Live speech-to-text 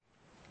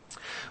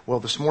Well,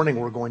 this morning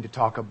we're going to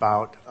talk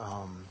about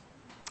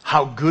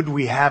how good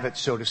we have it,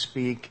 so to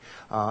speak,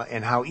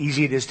 and how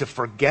easy it is to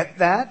forget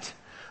that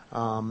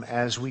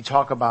as we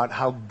talk about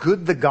how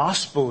good the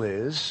gospel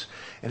is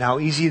and how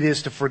easy it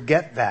is to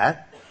forget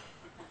that,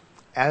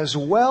 as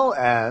well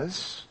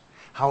as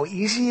how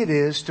easy it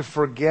is to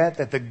forget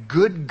that the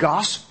good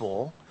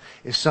gospel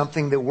is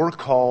something that we're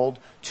called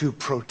to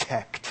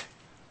protect.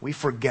 We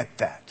forget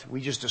that.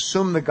 We just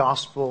assume the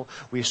gospel.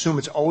 We assume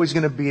it's always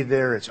going to be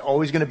there. It's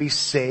always going to be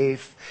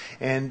safe.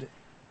 And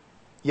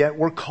yet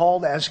we're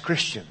called as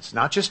Christians,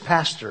 not just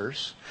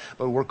pastors,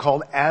 but we're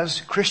called as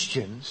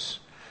Christians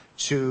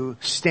to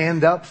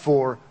stand up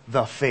for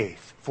the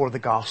faith, for the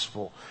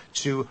gospel,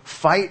 to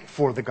fight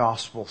for the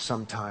gospel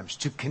sometimes,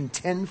 to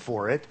contend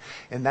for it.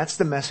 And that's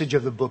the message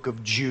of the book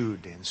of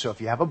Jude. And so if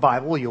you have a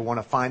Bible, you'll want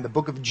to find the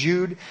book of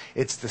Jude.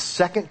 It's the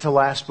second to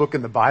last book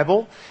in the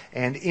Bible.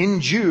 And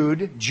in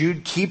Jude,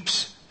 Jude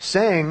keeps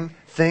saying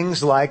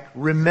things like,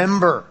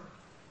 remember,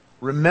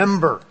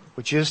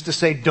 which is to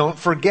say, don't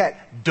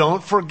forget.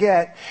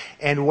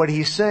 And what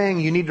he's saying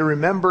you need to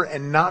remember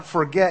and not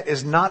forget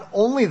is not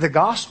only the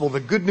gospel, the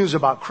good news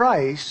about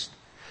Christ,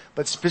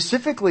 but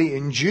specifically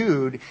in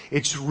Jude,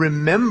 it's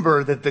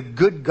remember that the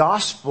good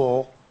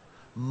gospel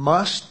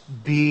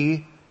must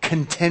be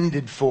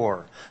contended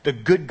for. The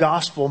good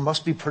gospel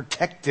must be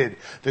protected.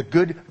 The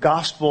good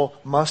gospel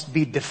must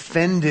be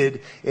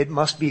defended. It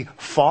must be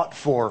fought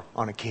for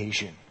on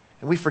occasion.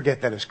 And we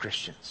forget that as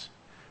Christians.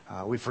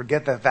 We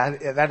forget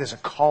that is a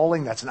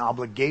calling, that's an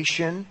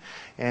obligation.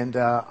 And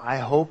I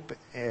hope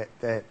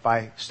that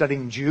by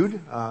studying Jude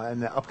in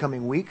the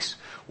upcoming weeks,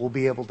 we'll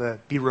be able to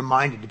be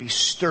reminded, to be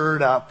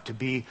stirred up, to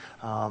be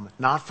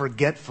not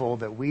forgetful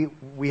that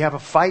we have a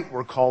fight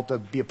we're called to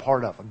be a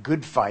part of, a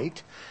good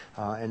fight,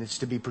 and it's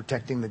to be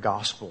protecting the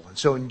gospel. And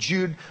so in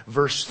Jude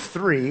verse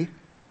 3,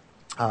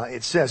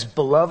 it says,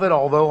 "Beloved,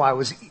 although I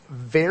was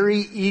very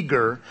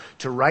eager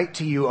to write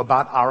to you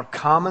about our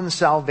common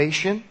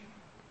salvation,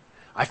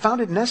 I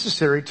found it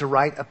necessary to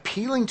write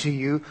appealing to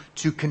you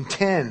to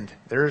contend,"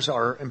 there's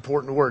our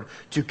important word,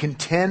 "to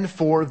contend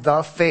for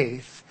the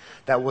faith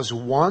that was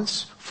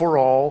once for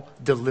all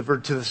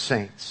delivered to the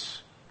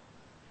saints."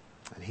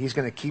 And he's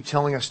going to keep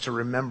telling us to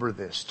remember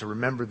this, to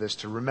remember this,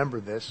 to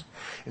remember this.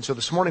 And so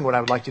this morning what I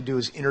would like to do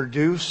is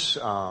introduce,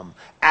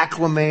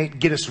 acclimate,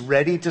 get us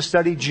ready to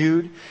study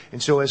Jude.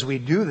 And so as we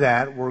do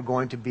that, we're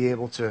going to be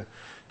able to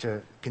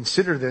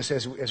consider this.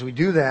 As we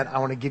do that, I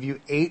want to give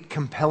you 8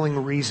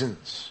 compelling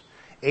reasons.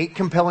 8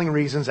 compelling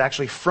reasons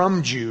actually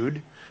from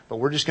Jude, but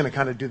we're just going to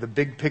kind of do the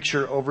big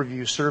picture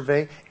overview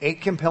survey. 8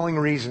 compelling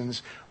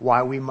reasons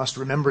why we must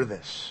remember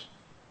this,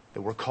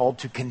 that we're called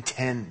to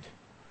contend.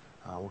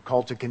 We're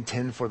called to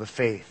contend for the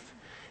faith.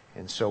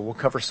 And so we'll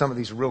cover some of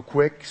these real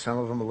quick, some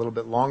of them a little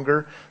bit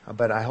longer,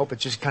 but I hope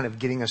it's just kind of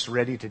getting us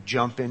ready to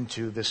jump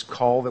into this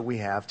call that we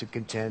have to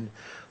contend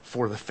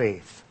for the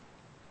faith.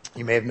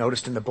 You may have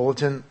noticed in the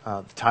bulletin,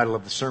 the title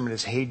of the sermon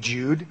is Hey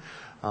Jude.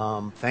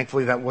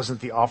 Thankfully that wasn't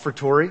the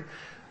offertory.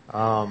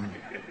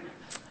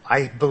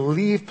 I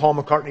believe Paul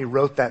McCartney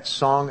wrote that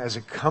song as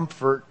a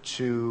comfort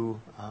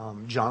to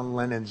John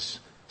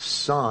Lennon's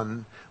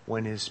son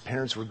when his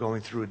parents were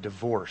going through a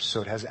divorce.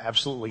 So it has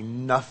absolutely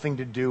nothing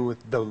to do with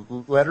the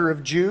letter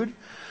of Jude.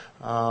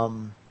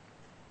 But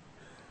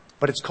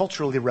it's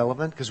culturally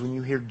relevant because when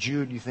you hear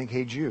Jude, you think,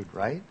 hey Jude,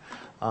 right?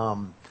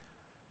 But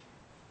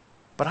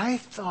I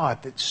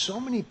thought that so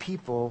many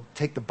people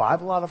take the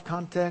Bible out of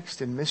context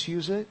and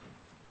misuse it,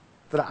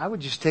 that I would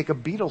just take a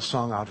Beatles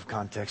song out of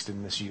context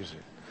and misuse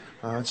it.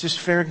 It's just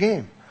fair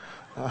game.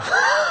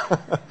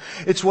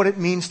 It's what it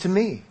means to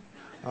me.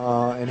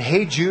 And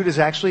Hey Jude is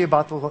actually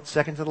about the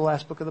second to the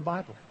last book of the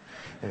Bible.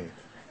 Anyway.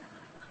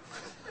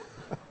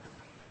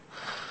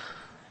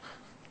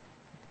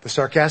 The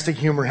sarcastic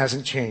humor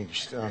hasn't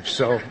changed.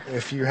 So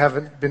if you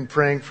haven't been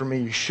praying for me,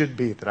 you should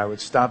be, that I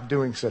would stop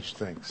doing such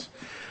things.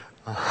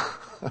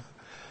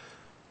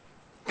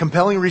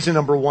 Compelling reason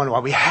number 1, why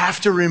we have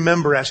to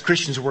remember as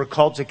Christians we're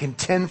called to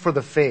contend for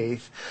the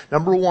faith.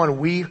 Number 1,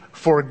 we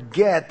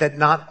forget that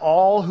not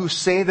all who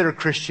say they're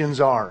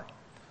Christians are.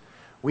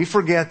 We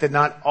forget that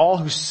not all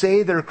who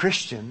say they're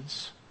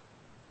Christians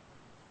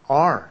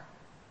are,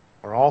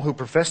 or all who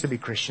profess to be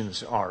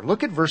Christians are.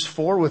 Look at verse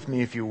 4 with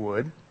me if you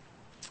would,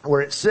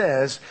 where it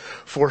says,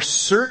 "For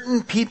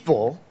certain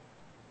people,"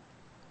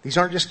 these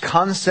aren't just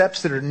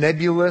concepts that are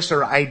nebulous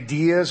or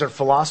ideas or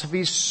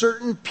philosophies.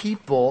 Certain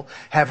people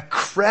have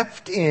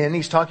crept in,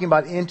 he's talking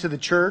about into the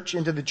church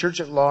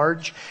at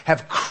large,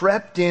 have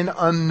crept in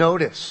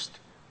unnoticed.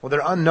 Well,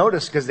 they're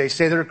unnoticed because they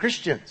say they're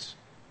Christians,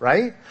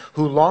 right?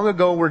 Who long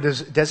ago were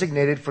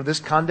designated for this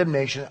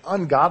condemnation,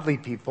 ungodly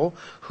people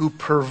who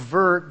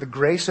pervert the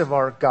grace of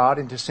our God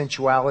into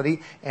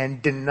sensuality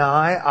and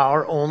deny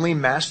our only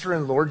Master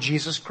and Lord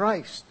Jesus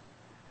Christ.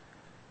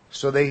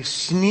 So they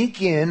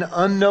sneak in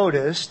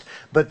unnoticed,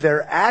 but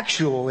they're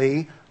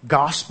actually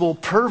gospel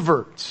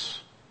perverts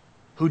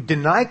who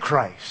deny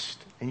Christ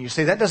And you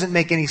say, that doesn't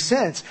make any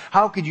sense.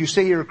 How could you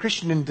say you're a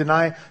Christian and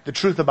deny the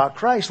truth about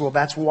Christ? Well,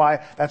 that's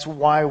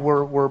why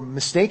we're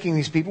mistaking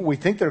these people. We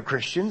think they're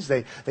Christians.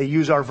 They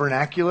use our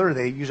vernacular.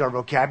 They use our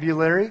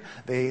vocabulary.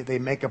 They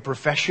make a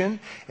profession,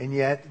 and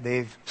yet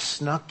they've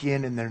snuck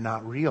in and they're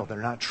not real.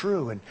 They're not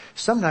true. And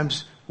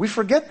sometimes we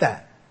forget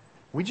that.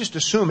 We just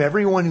assume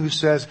everyone who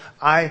says,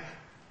 I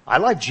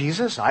like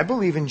Jesus, I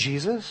believe in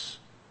Jesus,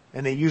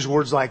 and they use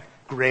words like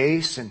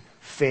grace and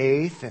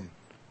faith and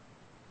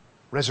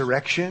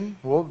resurrection,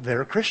 well,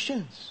 they're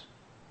Christians.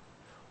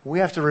 We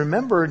have to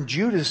remember,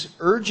 Jude is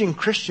urging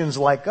Christians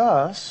like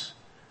us,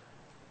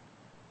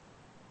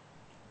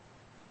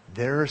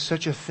 there is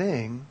such a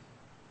thing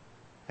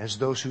as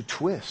those who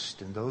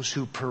twist and those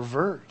who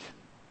pervert.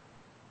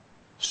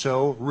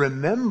 So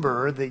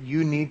remember that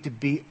you need to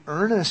be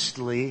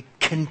earnestly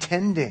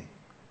contending.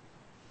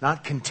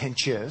 Not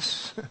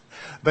contentious,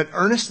 but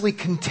earnestly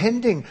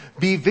contending.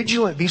 Be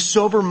vigilant, be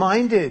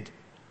sober-minded,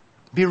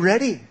 be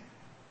ready.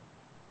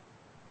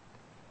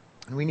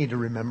 And we need to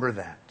remember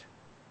that.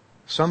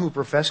 Some who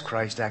profess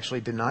Christ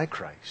actually deny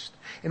Christ.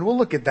 And we'll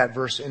look at that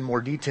verse in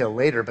more detail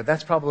later, but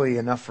that's probably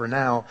enough for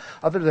now,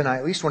 other than I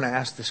at least want to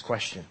ask this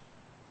question.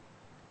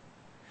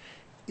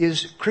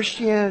 Is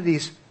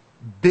Christianity's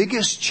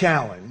biggest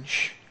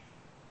challenge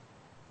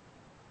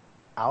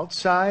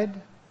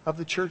outside of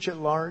the church at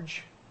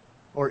large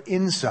or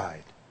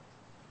inside?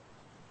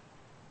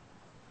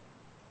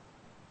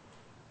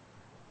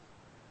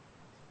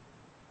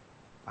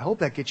 I hope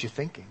that gets you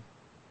thinking.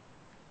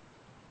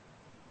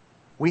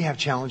 We have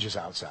challenges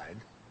outside.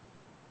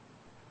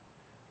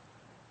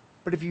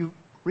 But if you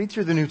read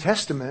through the New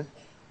Testament,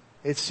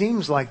 it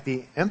seems like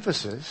the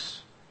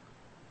emphasis,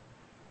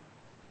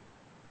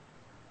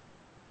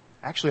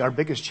 actually our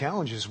biggest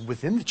challenge is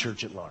within the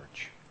church at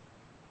large.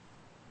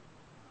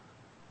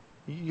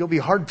 You'll be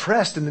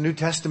hard-pressed in the New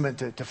Testament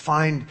to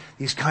find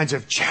these kinds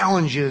of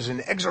challenges and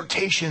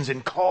exhortations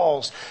and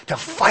calls to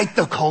fight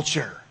the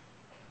culture,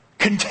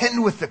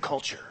 contend with the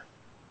culture.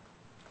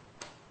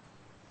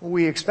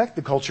 We expect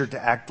the culture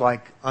to act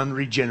like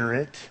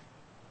unregenerate,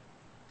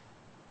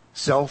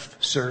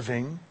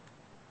 self-serving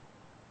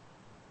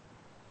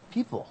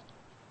people,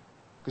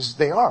 because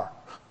they are.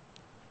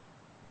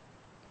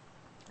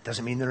 It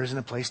doesn't mean there isn't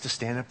a place to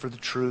stand up for the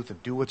truth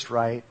and do what's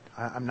right.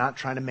 I'm not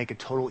trying to make a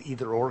total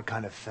either-or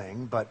kind of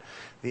thing, but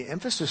the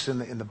emphasis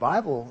in the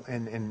Bible,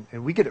 and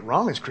we get it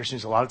wrong as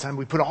Christians a lot of times,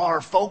 we put all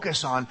our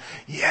focus on,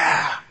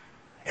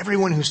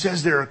 everyone who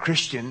says they're a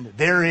Christian,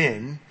 they're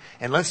in,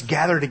 and let's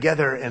gather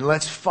together and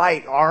let's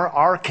fight.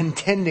 Our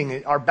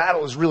contending, our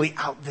battle is really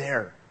out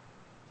there.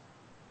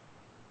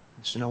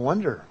 It's no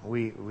wonder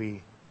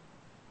we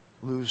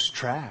lose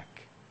track.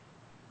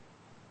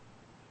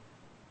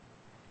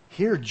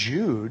 Here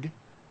Jude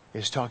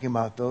is talking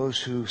about those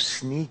who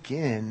sneak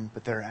in,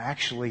 but they're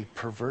actually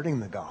perverting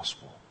the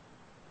gospel.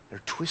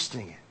 They're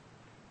twisting it.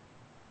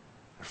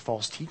 They're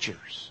false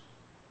teachers.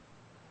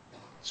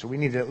 So we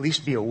need to at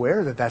least be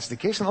aware that that's the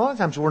case. And a lot of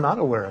times we're not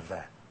aware of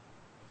that.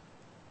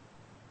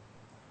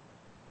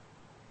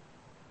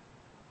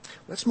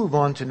 Let's move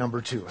on to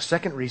number 2, a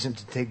second reason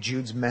to take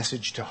Jude's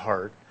message to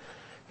heart.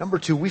 Number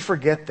 2, we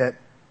forget that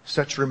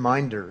such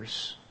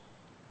reminders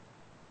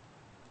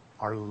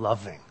are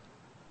loving.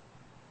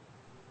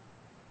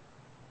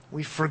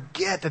 We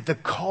forget that the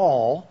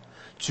call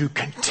to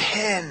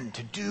contend,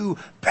 to do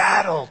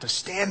battle, to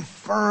stand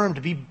firm,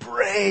 to be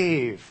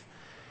brave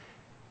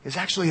is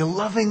actually a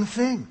loving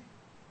thing.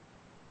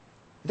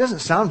 It doesn't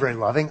sound very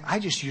loving. I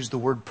just use the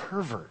word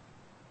pervert.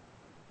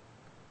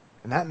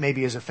 And that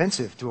maybe is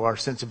offensive to our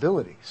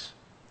sensibilities.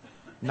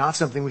 Not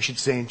something we should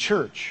say in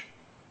church.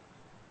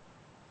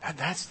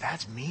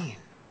 That's mean.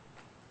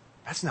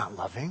 That's not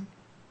loving.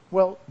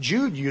 Well,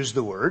 Jude used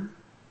the word.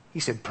 He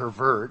said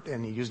pervert,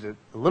 and he used it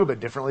a little bit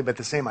differently, but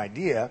the same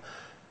idea.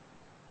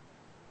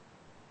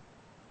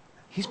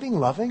 He's being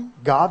loving.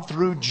 God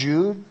through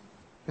Jude.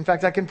 In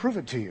fact, I can prove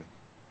it to you.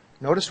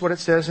 Notice what it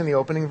says in the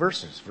opening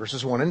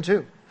verses 1 and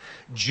 2.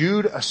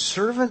 Jude, a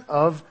servant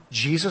of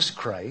Jesus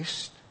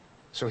Christ.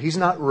 So he's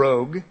not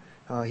rogue.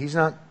 He's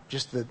not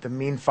just the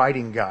mean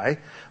fighting guy.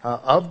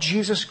 Of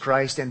Jesus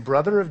Christ and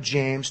brother of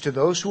James, to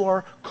those who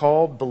are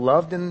called,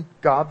 beloved in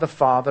God the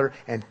Father,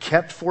 and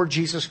kept for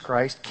Jesus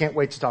Christ. Can't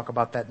wait to talk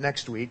about that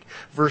next week.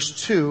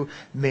 Verse 2,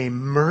 may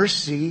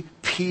mercy,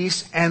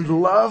 peace,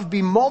 and love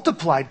be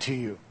multiplied to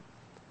you.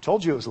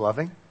 Told you it was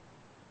loving.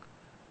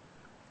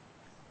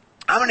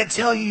 I'm going to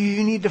tell you,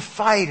 you need to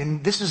fight,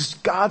 and this is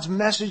God's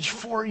message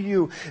for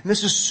you, and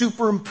this is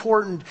super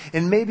important,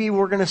 and maybe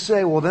we're going to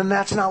say, well, then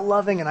that's not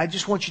loving, and I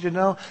just want you to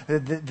know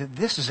that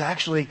this is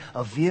actually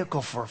a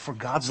vehicle for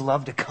God's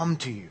love to come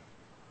to you.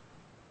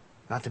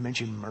 Not to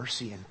mention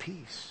mercy and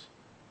peace.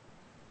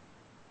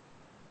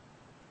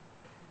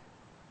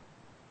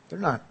 They're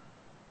not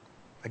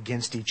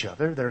against each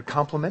other, they're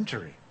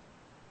complementary.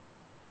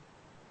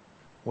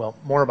 Well,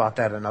 more about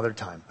that another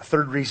time. A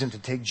third reason to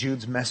take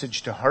Jude's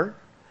message to heart.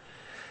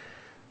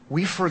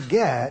 We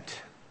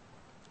forget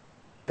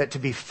that to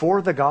be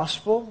for the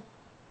gospel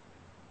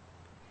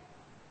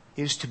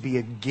is to be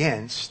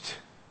against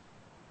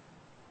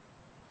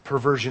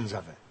perversions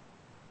of it.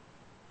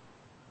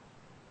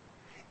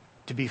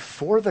 To be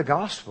for the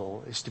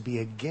gospel is to be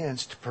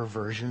against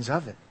perversions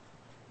of it.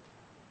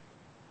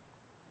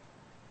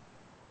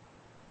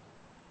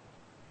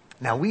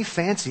 Now, we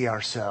fancy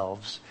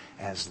ourselves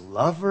as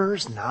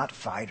lovers, not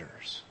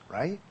fighters,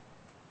 right?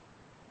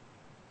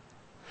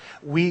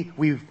 We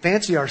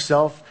fancy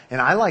ourselves, and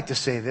I like to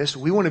say this,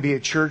 we want to be a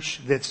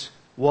church that's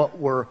what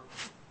we're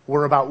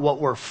about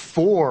what we're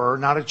for,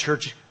 not a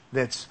church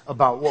that's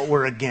about what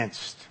we're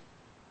against.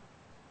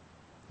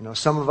 You know,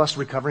 some of us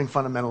recovering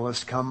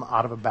fundamentalists come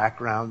out of a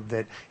background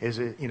that is,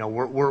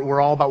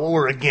 we're all about what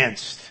we're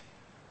against.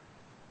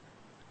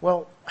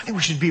 Well, I think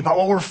we should be about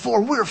what we're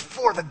for. We're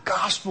for the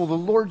gospel, the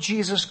Lord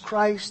Jesus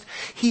Christ.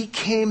 He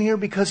came here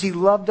because He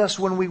loved us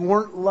when we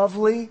weren't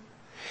lovely.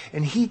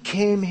 And He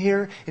came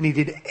here and He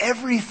did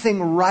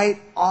everything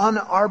right on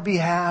our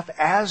behalf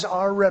as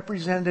our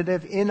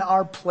representative in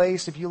our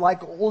place, if you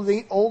like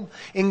old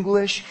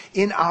English,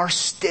 in our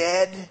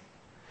stead.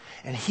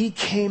 And He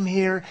came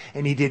here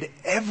and He did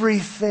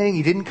everything.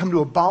 He didn't come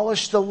to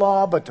abolish the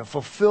law, but to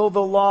fulfill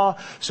the law.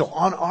 So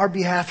on our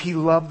behalf, He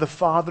loved the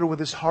Father with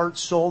His heart,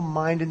 soul,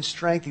 mind, and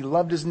strength. He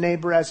loved His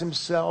neighbor as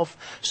Himself.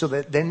 So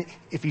that then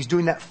if He's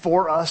doing that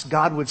for us,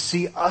 God would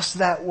see us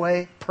that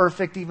way,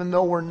 perfect even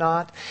though we're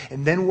not.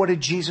 And then what did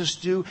Jesus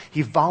do?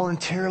 He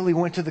voluntarily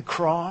went to the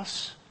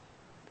cross.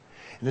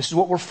 And this is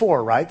what we're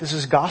for, right? This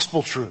is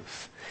gospel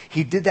truth.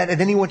 He did that, and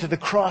then He went to the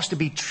cross to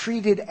be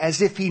treated as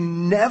if He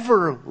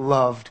never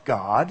loved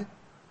God,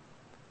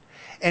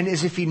 and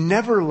as if He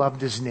never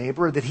loved His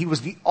neighbor, that He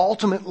was the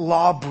ultimate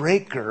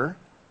lawbreaker,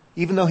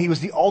 even though He was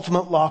the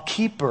ultimate law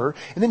keeper.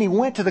 And then He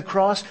went to the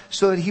cross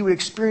so that He would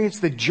experience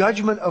the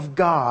judgment of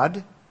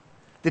God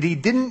that He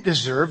didn't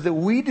deserve, that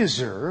we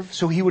deserve,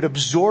 so He would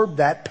absorb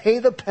that, pay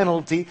the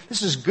penalty.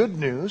 This is good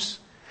news,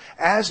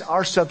 as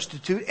our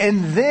substitute.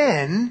 And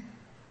then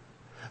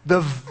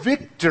the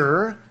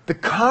victor, the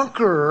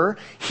conqueror,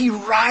 He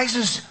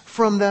rises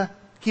from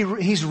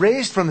He's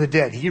raised from the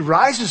dead. He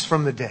rises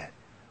from the dead.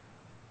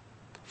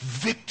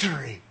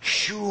 Victory,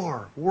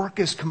 sure. Work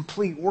is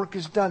complete. Work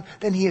is done.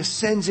 Then He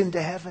ascends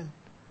into heaven.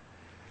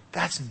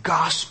 That's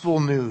gospel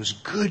news,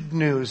 good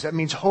news. That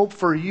means hope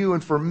for you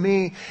and for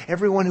me,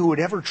 everyone who would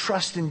ever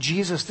trust in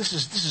Jesus. This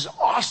is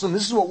awesome.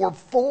 This is what we're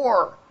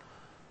for.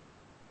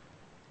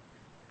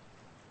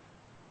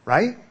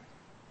 Right?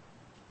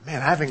 Man,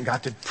 I haven't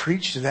got to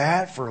preach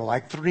that for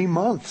like 3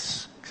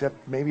 months,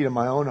 except maybe to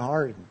my own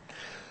heart.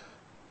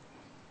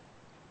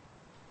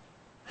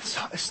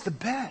 It's the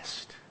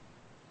best.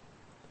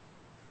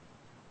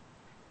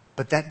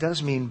 But that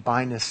does mean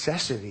by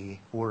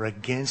necessity we're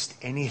against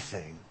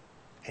anything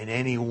and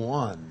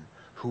anyone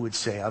who would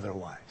say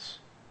otherwise.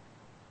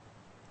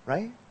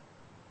 Right?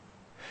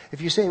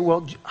 If you say,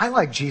 well, I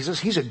like Jesus,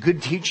 He's a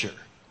good teacher.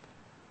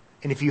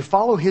 And if you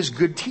follow His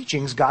good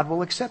teachings, God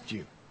will accept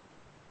you.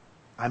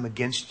 I'm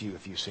against you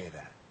if you say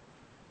that.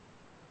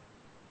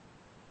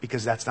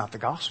 Because that's not the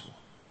gospel.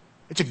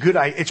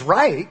 It's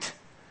right.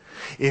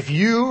 If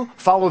you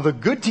follow the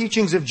good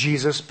teachings of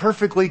Jesus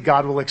perfectly,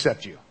 God will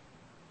accept you.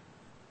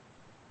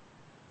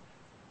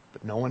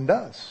 But no one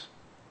does.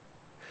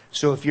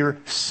 So if you're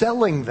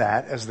selling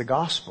that as the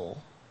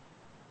gospel,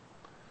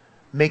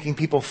 making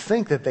people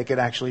think that they could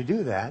actually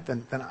do that,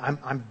 then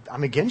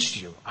I'm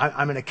against you.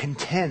 I'm going to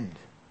contend,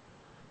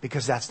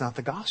 because that's not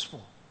the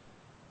gospel.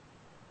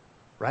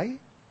 Right?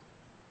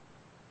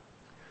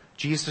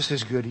 Jesus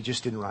is good. He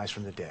just didn't rise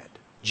from the dead.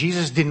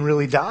 Jesus didn't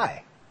really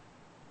die.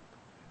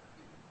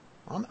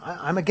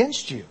 I'm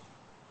against you.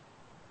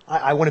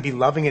 I want to be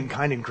loving and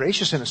kind and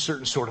gracious in a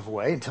certain sort of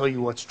way and tell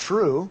you what's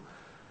true,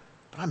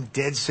 but I'm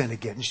dead set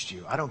against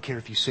you. I don't care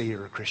if you say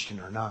you're a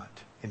Christian or not.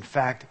 In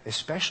fact,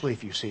 especially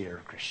if you say you're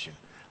a Christian,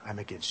 I'm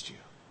against you.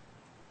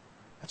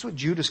 That's what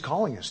Jude is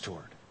calling us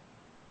toward.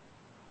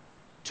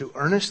 To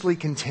earnestly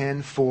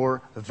contend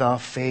for the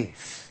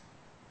faith.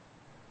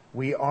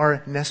 We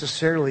are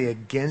necessarily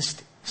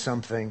against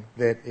something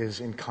that is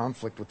in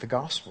conflict with the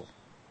gospel.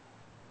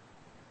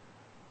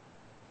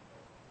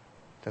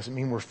 Doesn't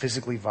mean we're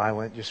physically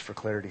violent, just for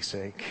clarity's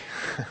sake.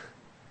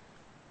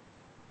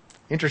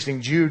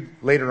 Interesting, Jude,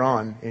 later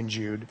on in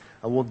Jude,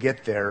 we'll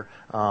get there.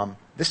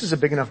 This is a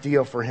big enough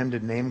deal for him to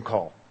name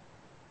call.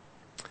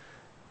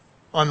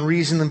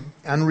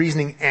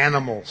 Unreasoning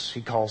animals,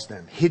 he calls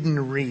them.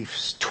 Hidden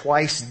reefs,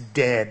 twice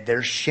dead.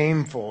 They're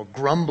shameful,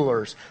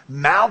 grumblers,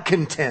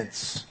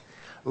 malcontents,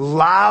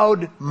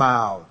 loud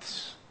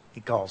mouths,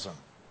 he calls them.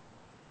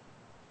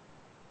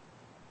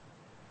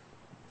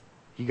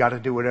 You got to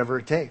do whatever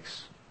it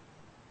takes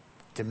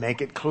to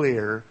make it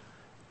clear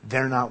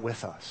they're not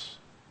with us.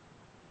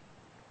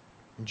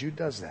 And Jude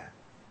does that.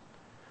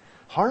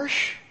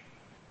 Harsh,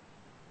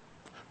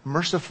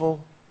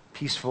 merciful,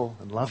 peaceful,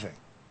 and loving,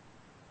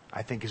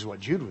 I think is what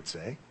Jude would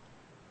say,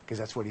 because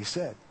that's what he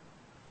said.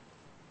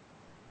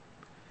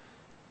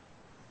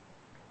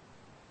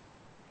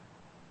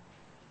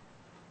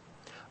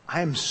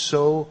 I am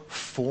so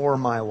for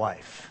my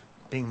wife,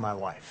 being my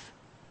wife.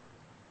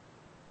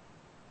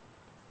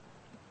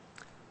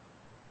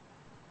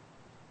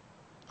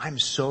 I'm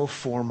so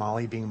for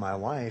Molly being my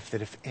wife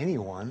that if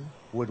anyone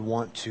would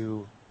want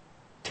to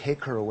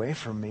take her away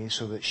from me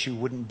so that she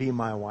wouldn't be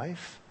my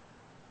wife,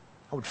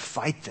 I would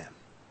fight them.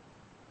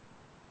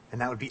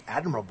 And that would be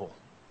admirable.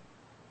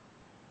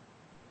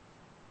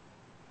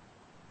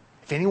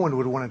 If anyone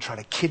would want to try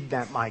to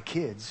kidnap my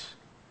kids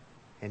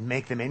and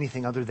make them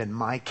anything other than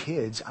my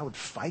kids, I would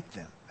fight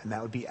them. And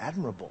that would be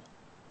admirable.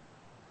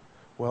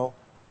 Well,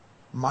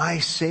 my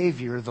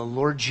Savior, the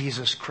Lord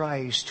Jesus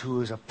Christ, who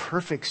is a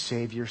perfect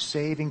Savior,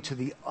 saving to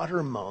the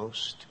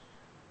uttermost,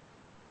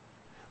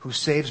 who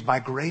saves by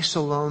grace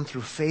alone,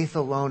 through faith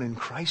alone, in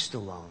Christ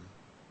alone.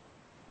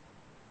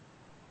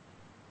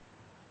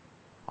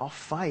 I'll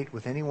fight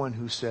with anyone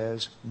who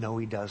says, no,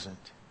 he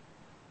doesn't.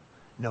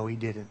 No, he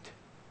didn't.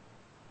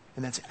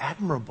 And that's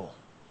admirable.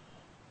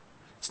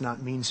 It's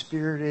not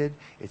mean-spirited.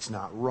 It's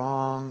not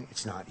wrong.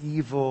 It's not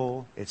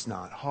evil. It's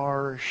not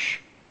harsh.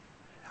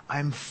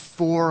 I'm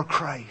for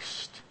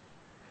Christ.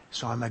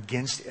 So I'm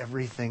against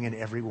everything and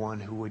everyone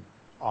who would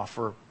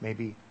offer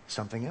maybe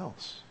something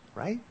else,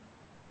 right?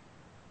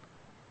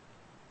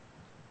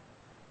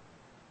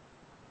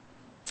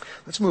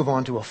 Let's move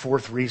on to a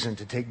fourth reason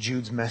to take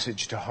Jude's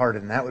message to heart,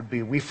 and that would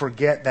be we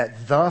forget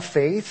that the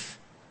faith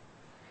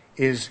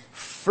is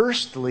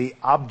firstly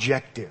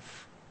objective.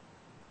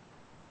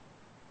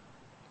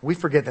 We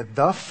forget that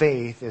the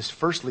faith is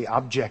firstly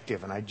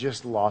objective, and I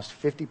just lost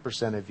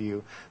 50% of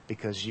you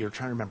because you're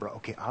trying to remember,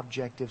 okay,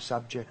 objective,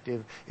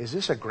 subjective. Is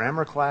this a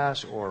grammar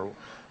class or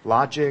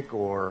logic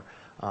or...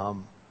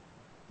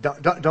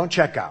 Don't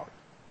check out.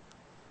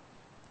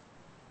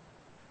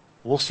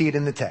 We'll see it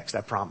in the text,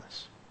 I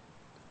promise.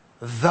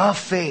 The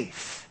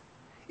faith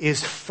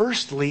is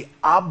firstly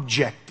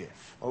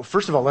objective. Oh,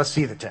 first of all, let's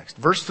see the text.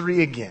 Verse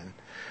 3 again.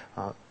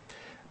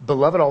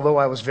 Beloved, although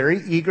I was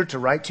very eager to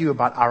write to you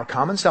about our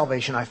common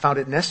salvation, I found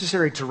it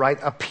necessary to write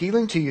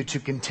appealing to you to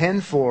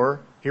contend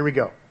for, here we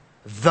go,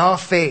 the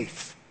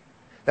faith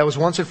that was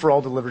once and for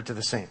all delivered to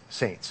the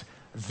saints.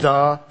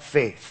 The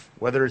faith.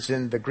 Whether it's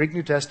in the Greek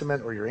New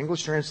Testament or your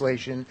English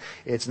translation,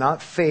 it's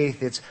not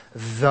faith, it's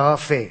the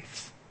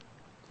faith.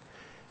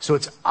 So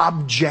it's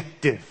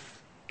objective.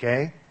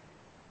 Okay?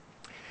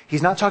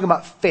 He's not talking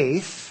about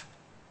faiths.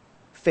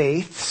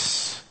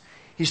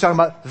 He's talking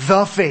about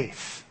the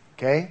faith.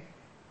 Okay?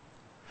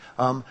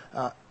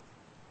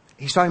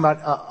 He's talking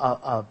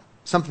about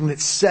something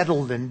that's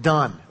settled and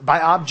done. By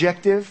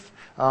objective,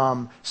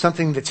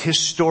 something that's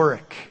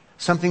historic,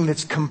 something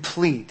that's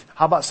complete.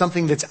 How about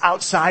something that's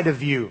outside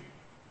of you?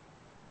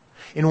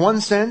 In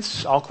one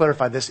sense, I'll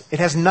clarify this, it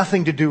has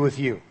nothing to do with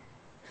you.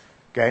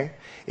 Okay?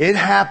 It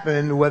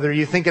happened whether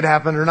you think it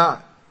happened or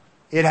not.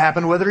 It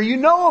happened whether you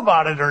know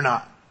about it or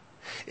not.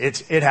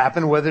 It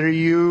happened whether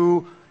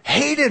you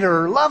hate it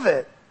or love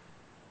it.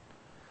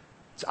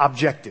 It's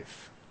objective.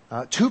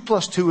 2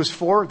 plus 2 is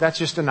 4. That's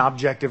just an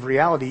objective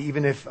reality,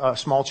 even if a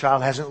small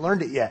child hasn't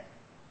learned it yet.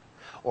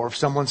 Or if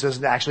someone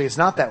says, actually, it's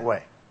not that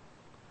way.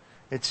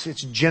 It's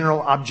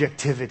general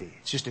objectivity.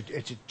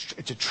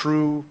 It's a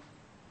true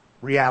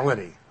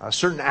reality. A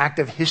certain act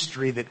of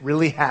history that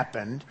really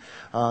happened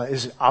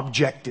is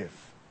objective.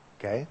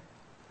 Okay?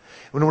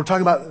 When we're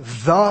talking about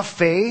the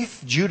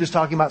faith, Jude is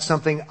talking about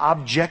something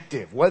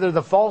objective. Whether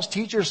the false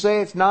teachers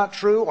say it's not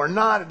true or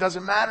not, it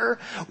doesn't matter.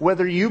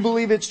 Whether you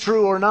believe it's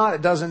true or not,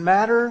 it doesn't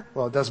matter.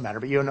 Well, it does matter,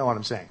 but you know what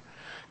I'm saying.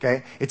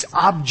 Okay? It's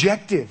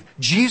objective.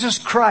 Jesus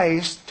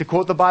Christ, to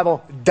quote the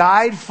Bible,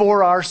 died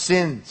for our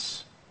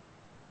sins.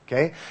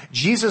 Okay?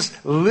 Jesus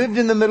lived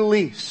in the Middle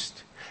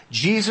East.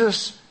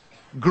 Jesus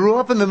grew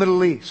up in the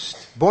Middle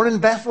East. Born in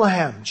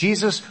Bethlehem.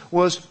 Jesus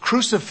was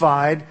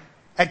crucified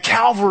at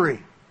Calvary.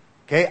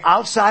 Okay,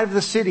 outside of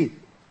the city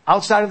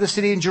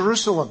in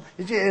Jerusalem.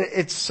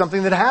 It's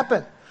something that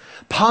happened.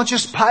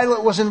 Pontius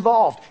Pilate was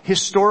involved.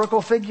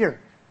 Historical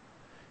figure.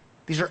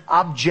 These are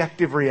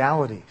objective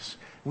realities.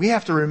 We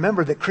have to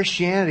remember that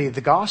Christianity,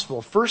 the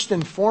gospel, first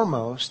and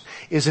foremost,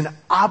 is an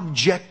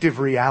objective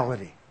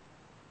reality.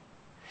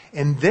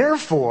 And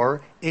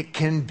therefore, it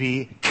can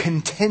be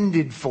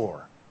contended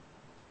for.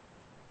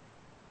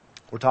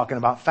 We're talking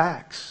about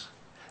facts,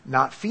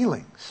 not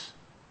feelings.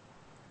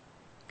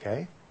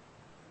 Okay?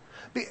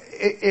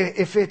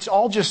 If it's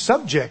all just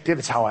subjective,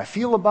 it's how I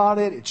feel about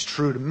it, it's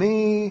true to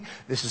me,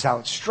 this is how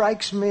it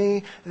strikes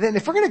me, then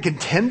if we're going to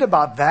contend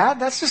about that,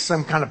 that's just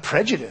some kind of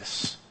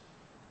prejudice.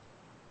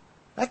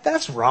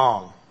 That's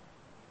wrong.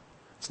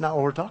 It's not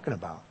what we're talking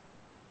about.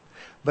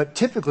 But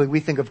typically we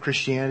think of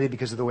Christianity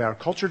because of the way our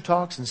culture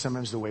talks and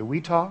sometimes the way we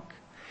talk.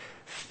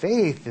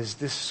 Faith is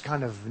this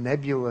kind of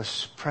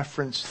nebulous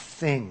preference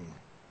thing.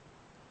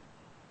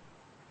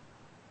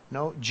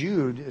 No,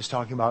 Jude is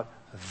talking about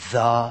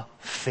the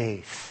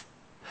faith.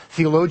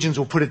 Theologians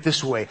will put it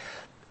this way: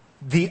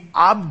 the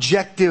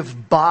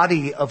objective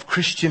body of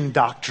Christian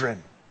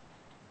doctrine.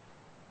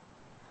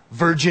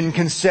 Virgin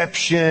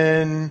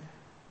conception,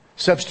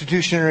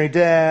 substitutionary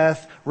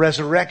death,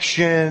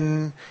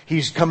 resurrection,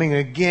 He's coming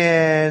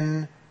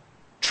again,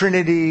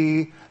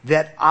 Trinity,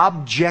 that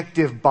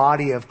objective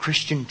body of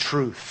Christian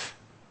truth.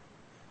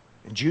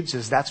 And Jude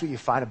says that's what you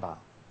fight about.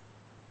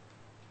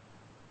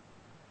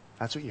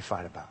 That's what you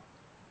fight about.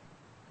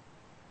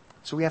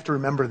 So we have to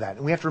remember that.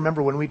 And we have to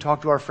remember when we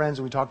talk to our friends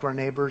and we talk to our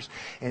neighbors,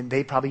 and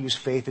they probably use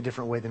faith a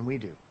different way than we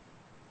do.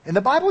 And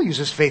the Bible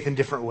uses faith in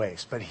different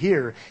ways. But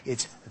here,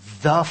 it's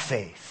the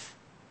faith.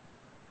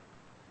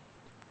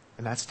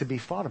 And that's to be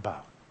fought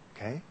about.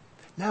 Okay?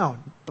 Now,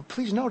 but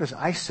please notice,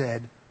 I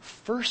said,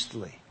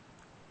 firstly.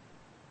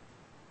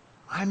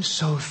 I'm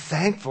so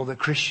thankful that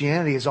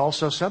Christianity is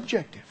also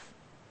subjective.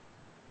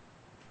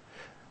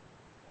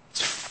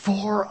 It's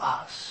for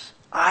us.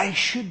 I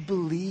should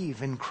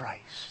believe in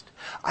Christ.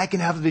 I can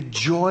have the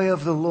joy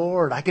of the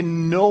Lord. I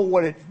can know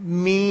what it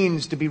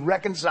means to be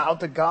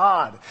reconciled to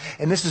God.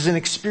 And this is an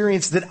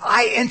experience that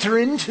I enter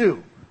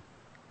into.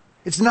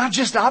 It's not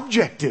just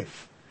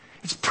objective.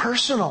 It's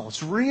personal.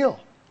 It's real.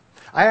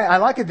 I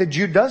like it that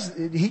Jude does.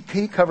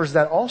 He covers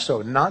that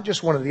also, not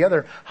just one or the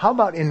other. How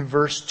about in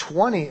verse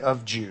 20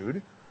 of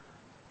Jude?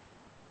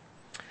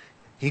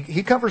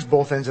 He covers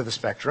both ends of the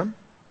spectrum.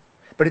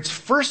 But it's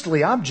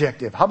firstly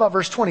objective. How about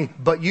verse 20?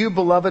 But you,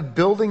 beloved,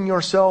 building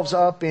yourselves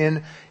up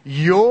in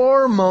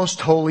your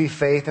most holy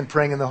faith and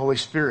praying in the Holy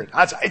Spirit.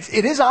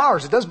 It is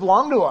ours. It does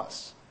belong to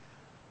us.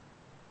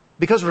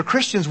 Because we're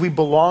Christians, we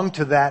belong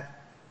to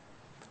that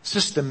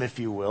system, if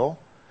you will.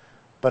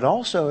 But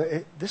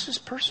also, this is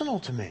personal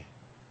to me.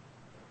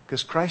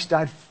 Because Christ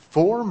died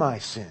for my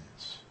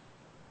sins.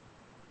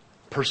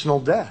 Personal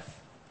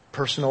death.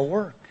 Personal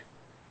work.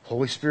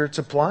 Holy Spirit's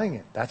applying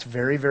it. That's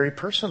very, very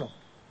personal.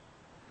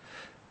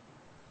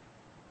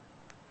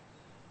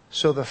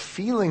 So the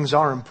feelings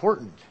are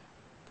important.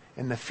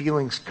 And the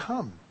feelings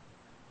come.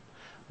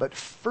 But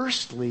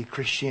firstly,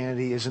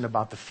 Christianity isn't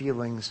about the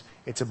feelings.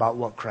 It's about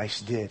what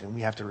Christ did. And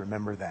we have to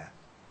remember that.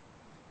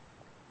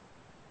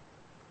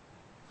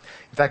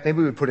 In fact, maybe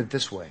we would put it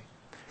this way.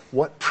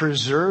 What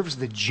preserves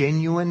the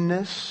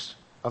genuineness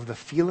of the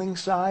feeling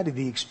side, of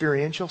the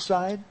experiential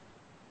side,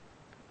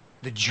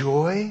 the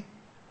joy,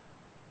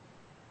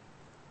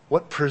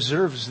 what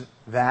preserves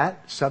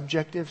that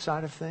subjective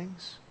side of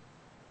things,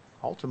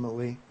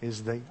 ultimately,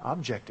 is the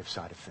objective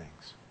side of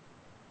things.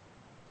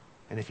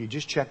 And if you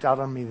just checked out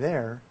on me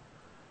there,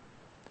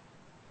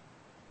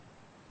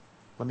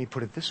 let me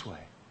put it this way.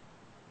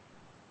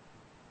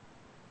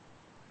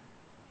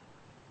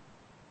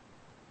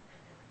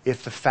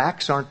 If the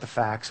facts aren't the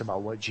facts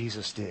about what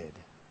Jesus did,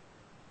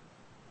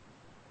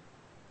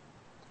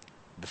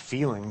 the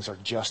feelings are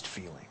just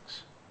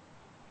feelings.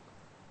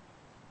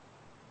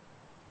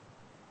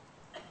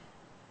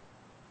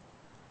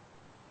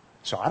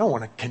 So I don't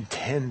want to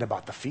contend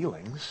about the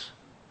feelings.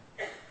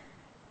 I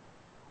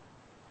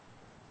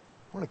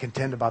want to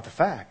contend about the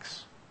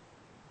facts.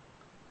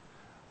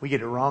 We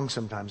get it wrong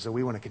sometimes, though.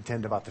 We want to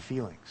contend about the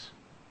feelings.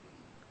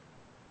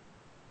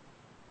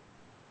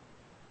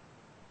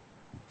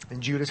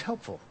 And Jude is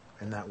helpful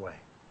in that way,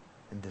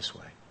 in this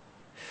way.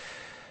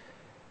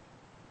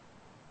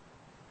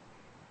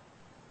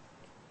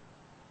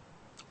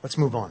 Let's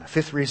move on. A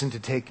fifth reason to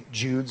take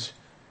Jude's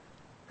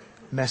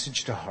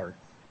message to heart.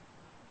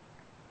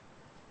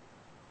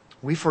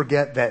 We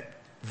forget that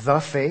the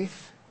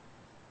faith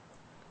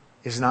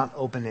is not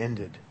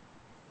open-ended.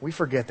 We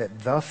forget that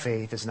the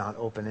faith is not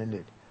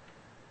open-ended.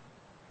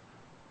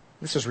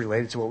 This is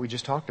related to what we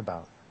just talked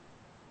about.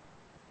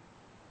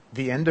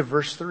 The end of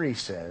verse 3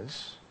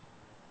 says,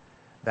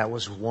 that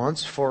was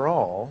once for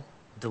all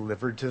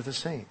delivered to the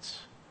saints.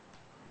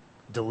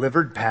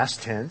 Delivered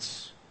past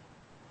tense,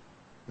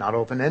 not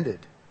open-ended.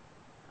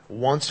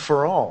 Once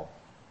for all,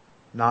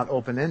 not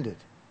open-ended.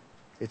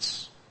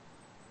 It's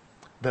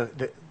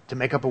to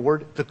make up a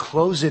word, the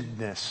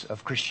closedness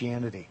of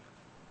Christianity.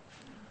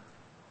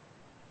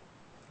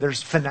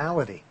 There's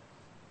finality.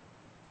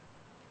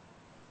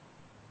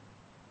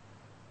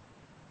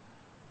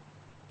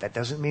 That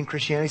doesn't mean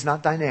Christianity's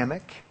not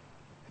dynamic.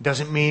 It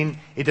doesn't mean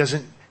it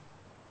doesn't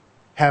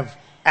have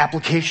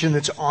application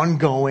that's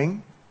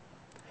ongoing.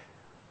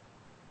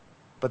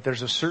 But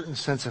there's a certain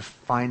sense of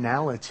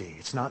finality.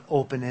 It's not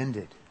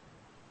open-ended.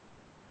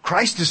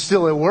 Christ is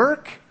still at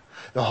work.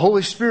 The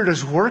Holy Spirit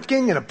is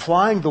working and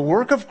applying the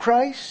work of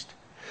Christ.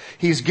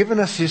 He's given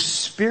us His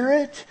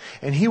Spirit,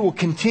 and He will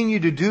continue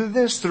to do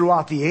this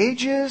throughout the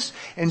ages.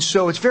 And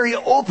so it's very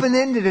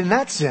open-ended in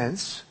that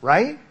sense,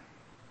 right?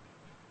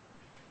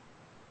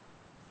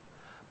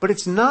 But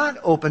it's not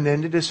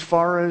open-ended as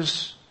far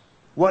as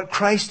what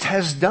Christ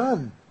has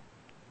done.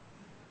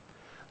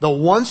 The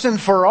once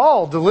and for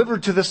all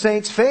delivered to the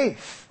saints'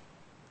 faith.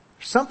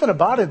 There's something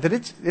about it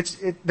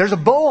that there's a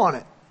bow on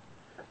it.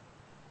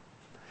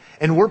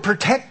 And we're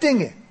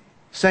protecting it.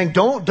 Saying,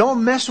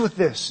 don't mess with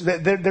this.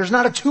 There's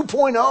not a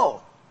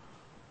 2.0.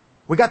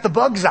 We got the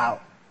bugs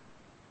out.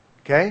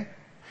 Okay?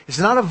 It's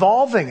not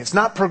evolving.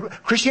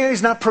 Christianity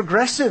is not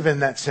progressive in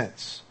that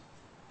sense.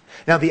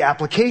 Now the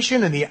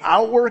application and the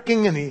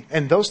outworking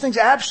and those things,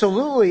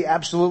 absolutely,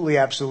 absolutely,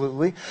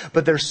 absolutely.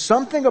 But there's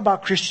something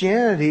about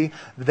Christianity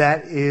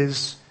that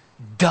is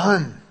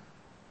done.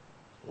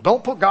 Well,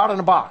 don't put God in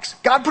a box.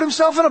 God put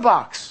Himself in a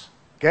box.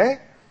 Okay?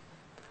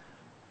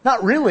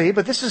 Not really,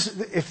 but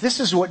if this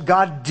is what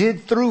God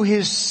did through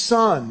His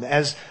Son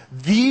as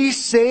the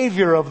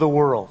Savior of the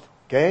world.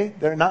 Okay?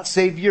 They're not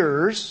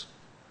saviors.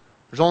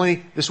 There's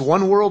only this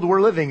one world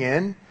we're living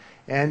in,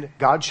 and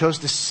God chose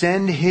to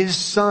send His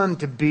Son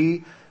to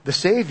be the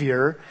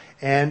Savior,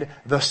 and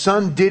the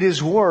Son did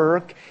His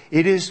work.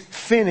 It is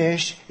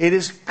finished. It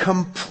is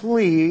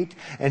complete,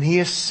 and He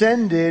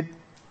ascended.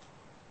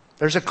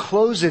 There's a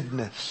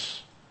closedness.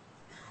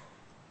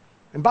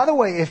 And by the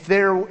way, if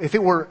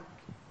it were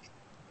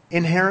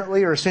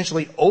inherently or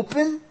essentially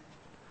open,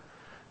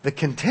 the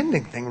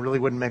contending thing really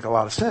wouldn't make a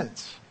lot of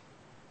sense.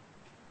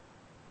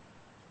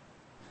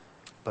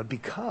 But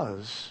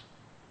because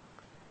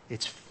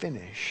it's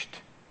finished,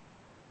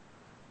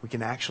 we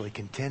can actually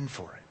contend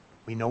for it.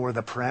 We know where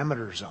the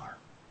parameters are.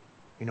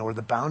 We know where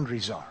the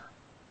boundaries are.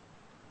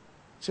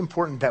 It's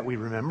important that we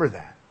remember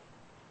that.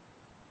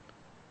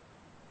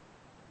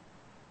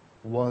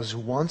 Was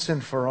once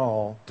and for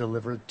all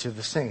delivered to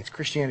the saints.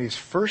 Christianity is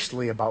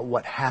firstly about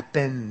what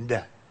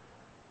happened,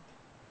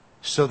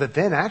 so that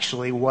then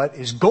actually what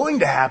is going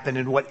to happen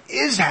and what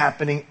is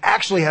happening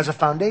actually has a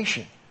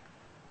foundation.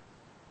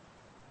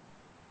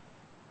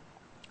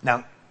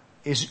 Now,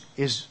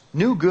 is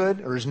new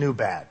good or is new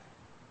bad?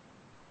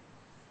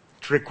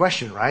 Trick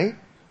question, right?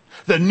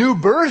 The new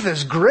birth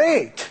is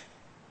great.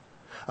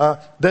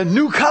 The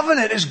new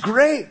covenant is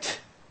great.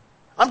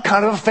 I'm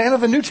kind of a fan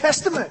of the New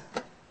Testament. I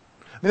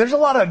mean, there's a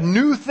lot of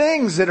new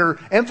things that are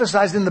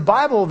emphasized in the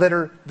Bible that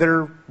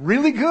are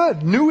really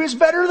good. New is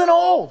better than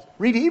old.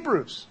 Read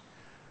Hebrews.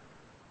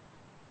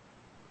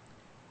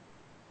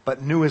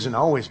 But new isn't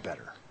always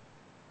better.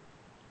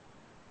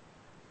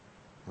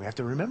 We have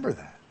to remember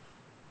that.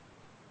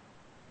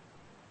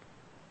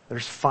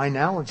 There's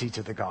finality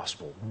to the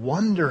gospel.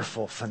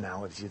 Wonderful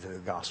finality to the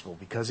gospel.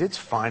 Because it's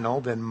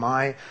final, then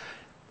my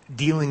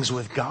dealings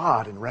with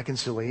God and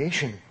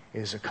reconciliation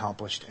is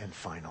accomplished and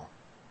final.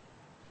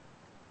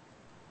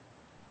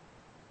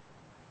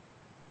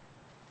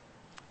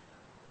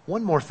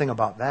 One more thing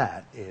about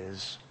that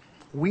is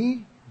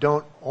we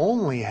don't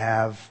only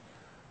have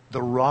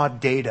the raw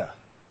data.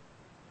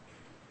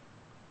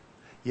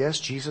 Yes,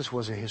 Jesus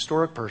was a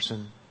historic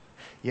person.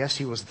 Yes,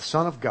 He was the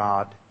Son of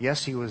God.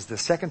 Yes, He was the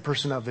second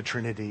person of the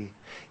Trinity.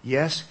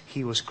 Yes,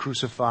 He was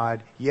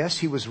crucified. Yes,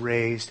 He was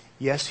raised.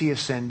 Yes, He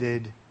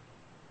ascended.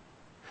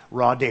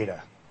 Raw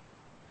data.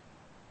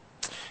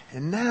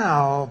 And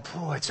now,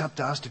 boy, it's up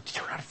to us to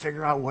try to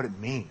figure out what it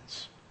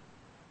means.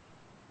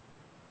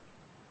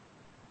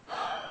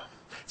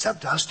 It's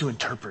up to us to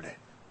interpret it.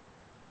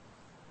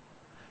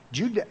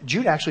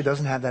 Jude actually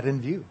doesn't have that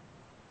in view.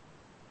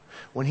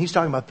 When he's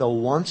talking about the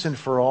once and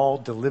for all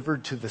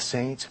delivered to the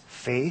saints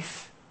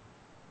faith,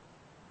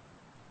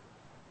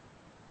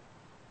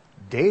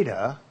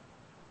 data,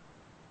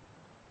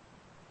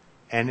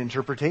 and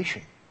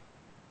interpretation.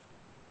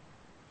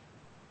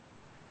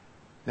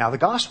 Now, the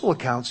gospel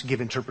accounts give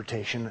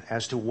interpretation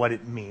as to what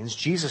it means.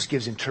 Jesus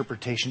gives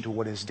interpretation to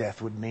what His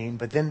death would mean,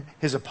 but then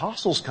His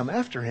apostles come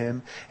after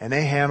Him and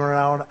they hammer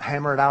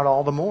it out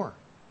all the more.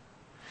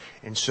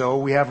 And so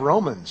we have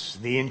Romans,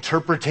 the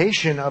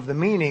interpretation of the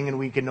meaning, and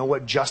we can know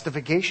what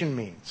justification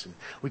means.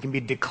 We can be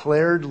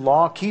declared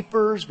law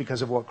keepers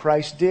because of what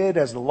Christ did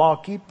as the law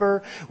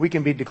keeper. We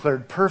can be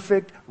declared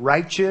perfect,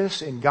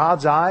 righteous in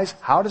God's eyes.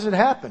 How does it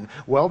happen?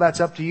 Well,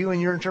 that's up to you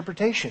and your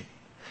interpretation.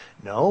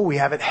 No, we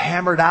have it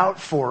hammered out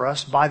for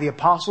us by the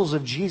apostles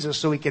of Jesus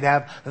so we could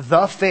have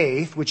the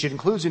faith, which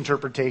includes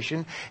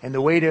interpretation, and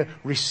the way to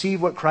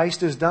receive what Christ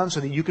has done so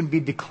that you can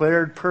be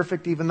declared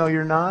perfect even though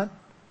you're not,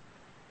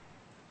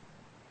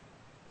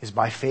 is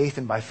by faith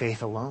and by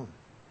faith alone.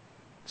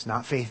 It's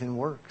not faith in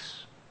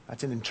works.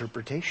 That's an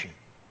interpretation.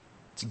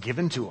 It's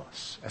given to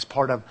us as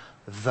part of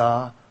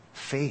the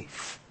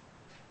faith.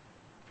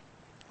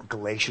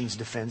 Galatians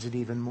defends it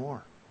even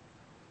more.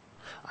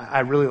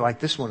 I really like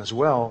this one as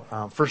well.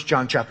 1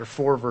 John chapter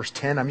 4, verse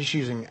 10. I'm just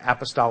using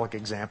apostolic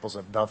examples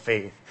of the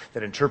faith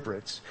that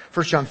interprets.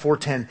 1 John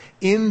 4:10.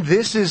 In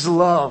this is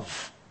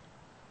love.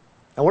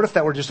 Now what if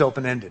that were just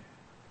open-ended?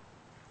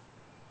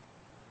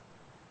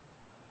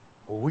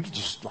 Well, we could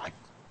just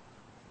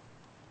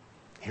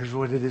here's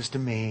what it is to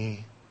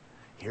me.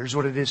 Here's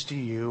what it is to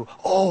you.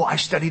 Oh, I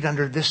studied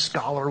under this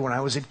scholar when I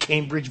was at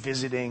Cambridge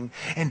visiting.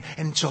 And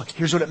so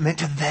here's what it meant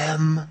to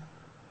them.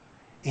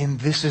 In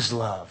this is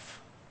love.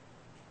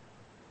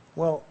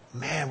 Well,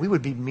 man, we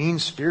would be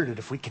mean-spirited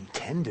if we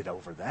contended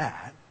over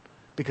that.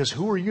 Because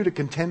who are you to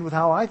contend with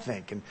how I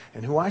think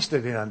and who I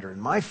studied under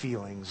and my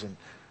feelings and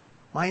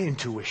my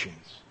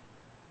intuitions?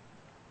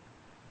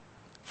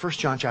 1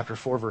 John chapter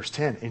 4, verse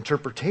 10,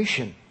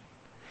 interpretation.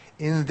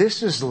 In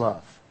this is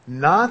love.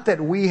 Not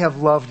that we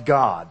have loved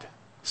God.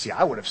 See,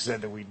 I would have said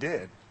that we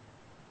did.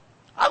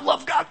 I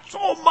love God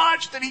so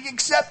much that He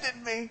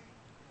accepted me.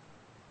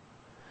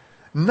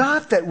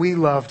 Not that we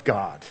loved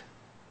God,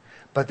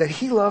 but that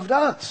He loved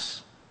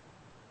us.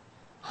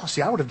 Oh,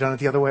 see, I would have done it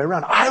the other way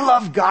around. I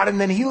loved God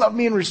and then He loved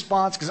me in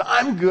response because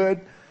I'm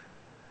good.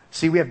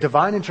 See, we have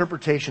divine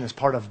interpretation as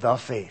part of the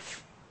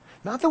faith.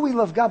 Not that we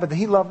love God, but that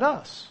He loved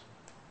us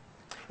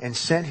and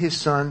sent His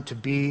Son to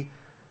be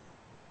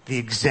the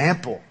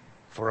example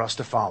for us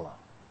to follow.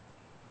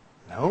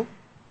 No.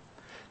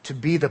 to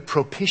be the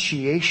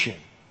propitiation,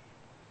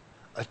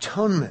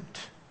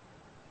 atonement.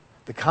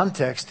 The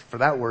context for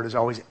that word is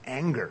always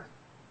anger.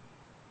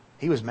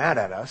 He was mad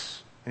at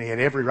us, and he had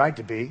every right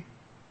to be.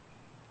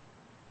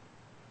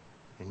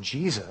 And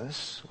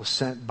Jesus was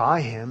sent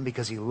by him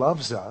because he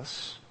loves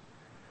us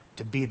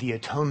to be the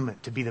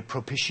atonement, to be the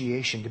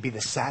propitiation, to be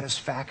the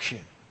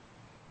satisfaction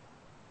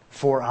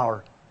for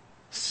our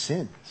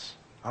sins,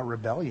 our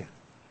rebellion.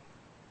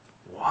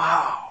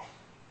 Wow.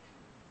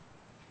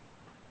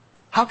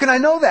 How can I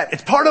know that?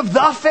 It's part of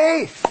the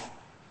faith.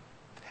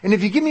 And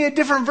if you give me a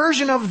different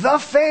version of the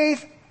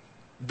faith,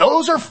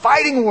 those are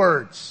fighting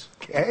words.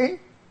 Okay?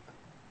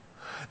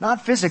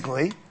 Not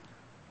physically.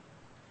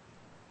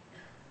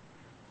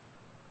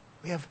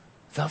 We have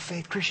the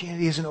faith.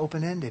 Christianity isn't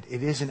open-ended.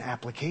 It is an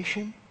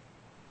application.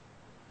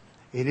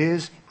 It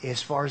is,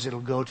 as far as it'll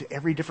go to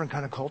every different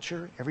kind of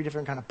culture, every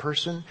different kind of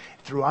person,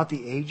 throughout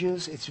the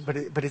ages.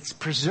 But it's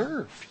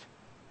preserved.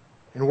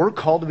 And we're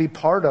called to be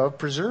part of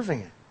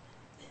preserving it.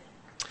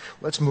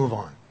 Let's move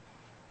on.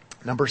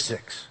 Number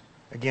 6.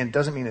 Again,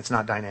 doesn't mean it's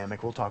not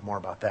dynamic. We'll talk more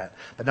about that.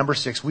 But number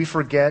 6, we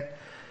forget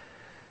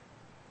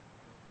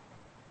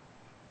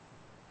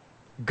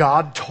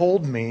God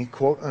told me,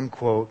 quote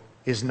unquote,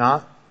 is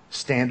not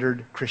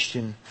standard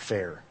Christian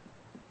fare.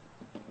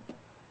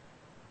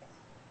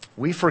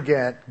 We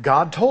forget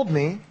God told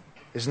me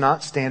is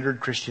not standard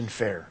Christian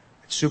fare.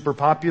 It's super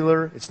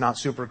popular. It's not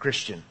super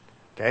Christian.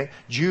 Okay?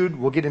 Jude,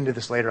 we'll get into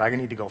this later. I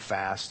need to go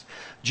fast.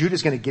 Jude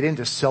is going to get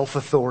into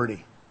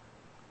self-authority.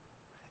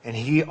 And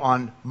he,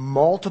 on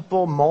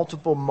multiple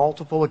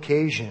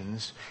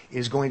occasions,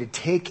 is going to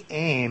take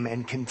aim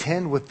and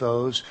contend with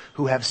those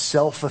who have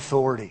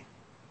self-authority.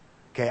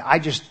 Okay, I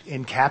just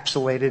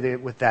encapsulated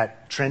it with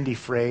that trendy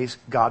phrase,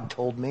 God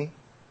told me.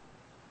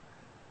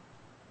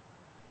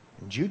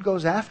 And Jude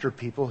goes after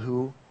people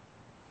who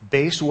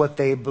base what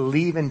they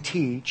believe and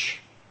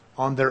teach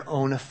on their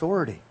own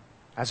authority,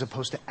 as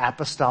opposed to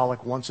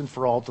apostolic, once and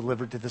for all,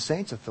 delivered to the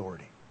saints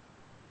authority.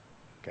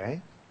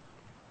 Okay?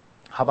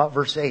 How about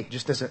verse 8?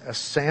 Just as a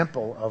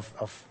sample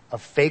of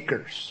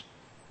fakers.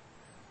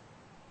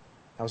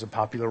 That was a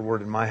popular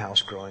word in my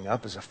house growing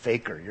up, is a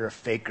faker. You're a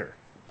faker.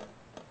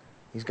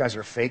 These guys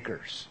are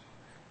fakers.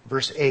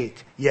 Verse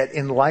 8, yet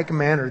in like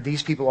manner,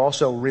 these people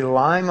also,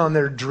 relying on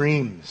their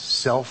dreams,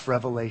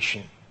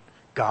 self-revelation.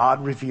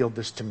 God revealed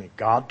this to me.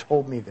 God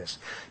told me this.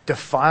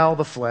 Defile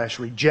the flesh,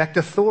 reject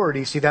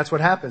authority. See, that's what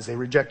happens. They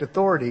reject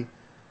authority.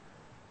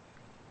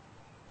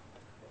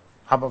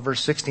 How about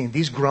verse 16?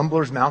 These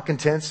grumblers,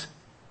 malcontents,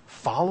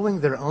 following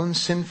their own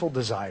sinful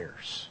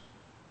desires.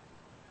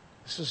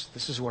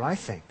 This is what I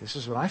think. This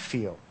is what I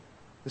feel.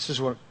 This is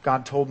what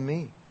God told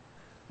me.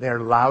 They are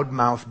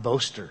loudmouth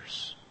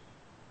boasters.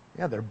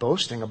 Yeah, they're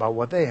boasting about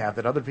what they have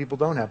that other people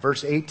don't have.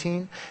 Verse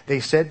 18, they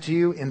said to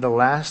you, in the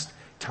last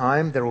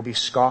time there will be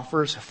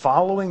scoffers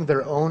following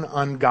their own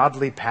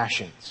ungodly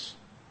passions.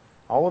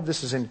 All of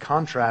this is in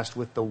contrast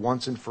with the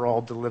once and for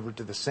all delivered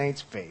to the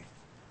saints faith.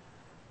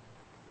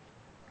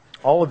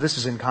 All of this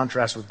is in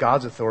contrast with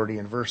God's authority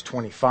in verse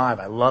 25.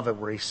 I love it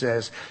where he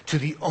says, to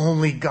the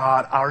only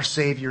God, our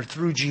Savior,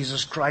 through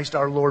Jesus Christ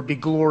our Lord, be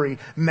glory,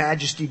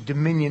 majesty,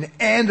 dominion,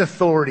 and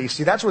authority.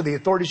 See, that's where the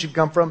authority should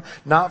come from,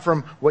 not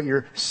from what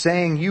you're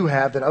saying you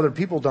have that other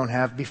people don't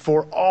have,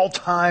 before all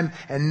time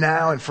and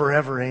now and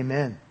forever.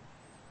 Amen.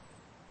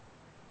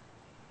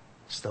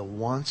 It's the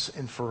once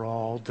and for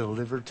all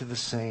delivered to the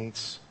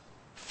saints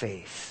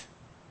faith.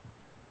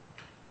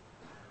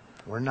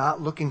 We're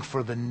not looking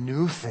for the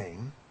new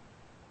thing.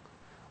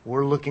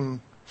 We're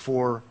looking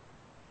for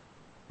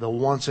the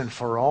once and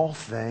for all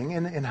thing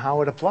and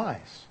how it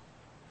applies.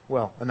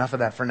 Well, enough of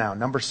that for now.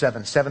 Number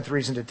 7, seventh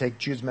reason to take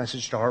Jude's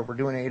message to heart. We're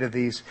doing 8 of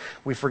these.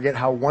 We forget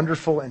how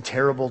wonderful and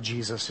terrible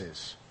Jesus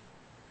is.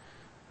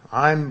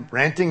 I'm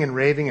ranting and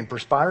raving and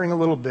perspiring a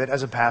little bit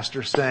as a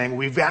pastor, saying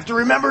we have to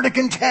remember to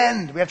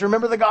contend. We have to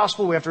remember the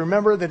gospel. We have to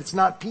remember that it's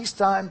not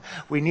peacetime.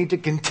 We need to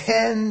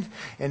contend.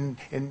 And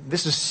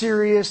this is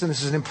serious and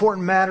this is an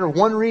important matter.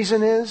 One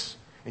reason is,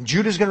 and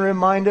Jude is going to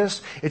remind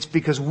us, it's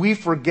because we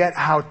forget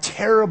how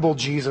terrible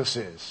Jesus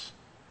is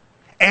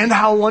and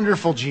how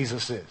wonderful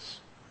Jesus is.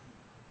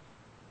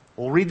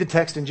 We'll read the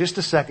text in just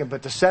a second,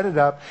 but to set it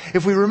up,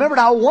 if we remembered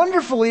how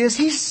wonderful he is,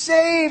 he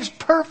saves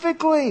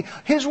perfectly.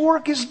 His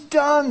work is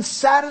done,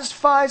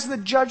 satisfies the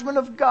judgment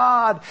of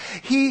God.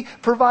 He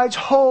provides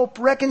hope,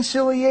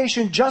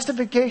 reconciliation,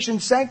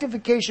 justification,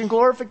 sanctification,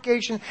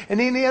 glorification,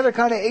 and any other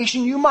kind of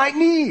ation you might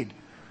need.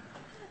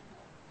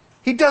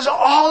 He does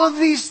all of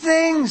these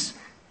things.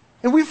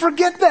 And we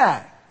forget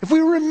that. If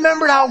we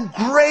remembered how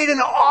great and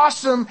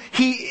awesome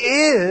he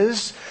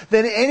is,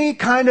 then any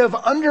kind of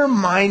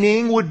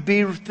undermining would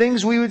be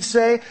things we would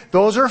say,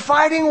 those are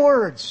fighting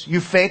words, you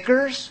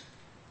fakers.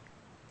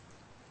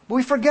 But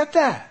we forget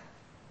that.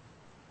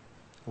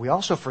 We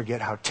also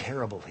forget how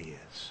terrible he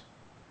is.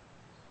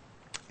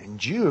 And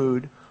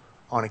Jude,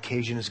 on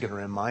occasion, is going to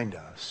remind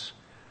us,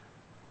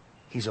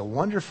 he's a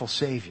wonderful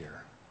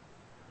Savior,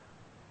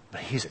 but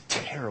he's a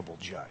terrible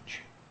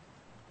judge.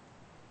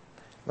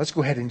 Let's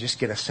go ahead and just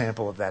get a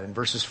sample of that in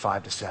verses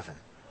 5 to 7.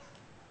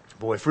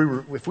 Boy, if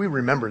we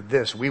remembered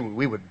this, we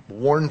would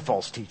warn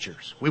false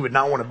teachers. We would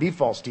not want to be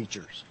false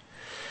teachers.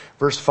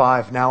 Verse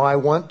 5, now I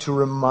want to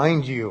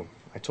remind you.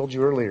 I told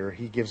you earlier,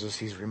 he gives us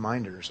these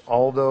reminders.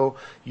 Although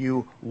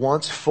you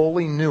once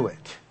fully knew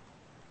it.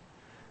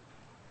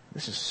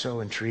 This is so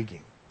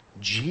intriguing.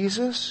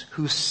 Jesus,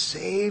 who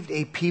saved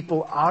a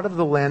people out of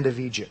the land of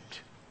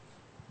Egypt.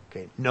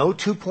 Okay, no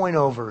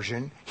 2.0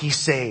 version. He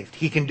saved.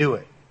 He can do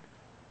it.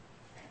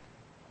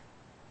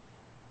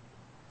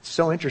 It's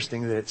so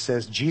interesting that it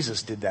says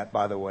Jesus did that,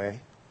 by the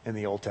way, in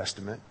the Old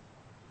Testament.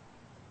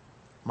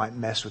 Might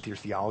mess with your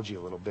theology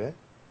a little bit.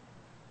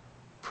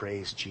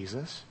 Praise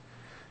Jesus.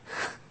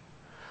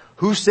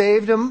 Who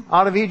saved them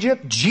out of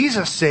Egypt?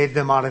 Jesus saved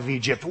them out of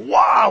Egypt.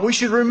 Wow, we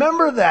should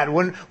remember that.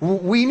 When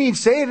we need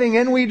saving,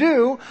 and we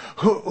do,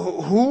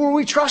 who are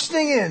we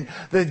trusting in?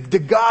 The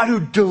God who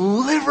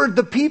delivered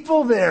the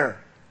people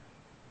there.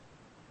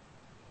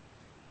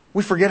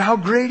 We forget how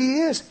great He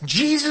is.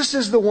 Jesus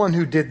is the one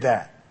who did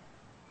that.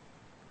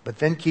 But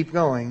then keep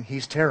going.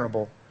 He's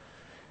terrible.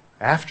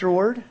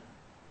 Afterward,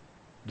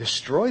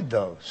 destroyed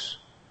those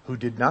who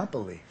did not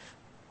believe.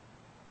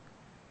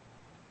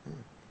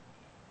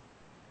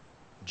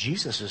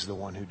 Jesus is the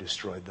one who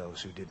destroyed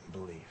those who didn't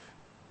believe.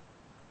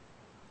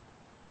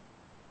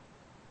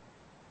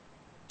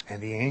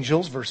 And the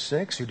angels, verse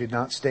 6, who did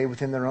not stay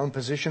within their own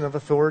position of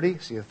authority.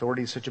 See,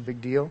 authority is such a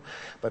big deal.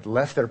 But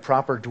left their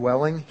proper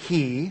dwelling.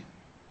 He,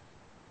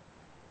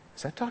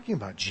 is that talking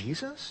about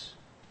Jesus?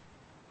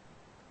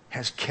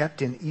 Has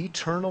kept in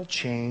eternal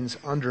chains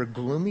under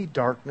gloomy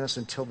darkness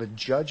until the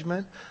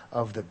judgment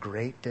of the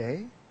great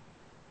day?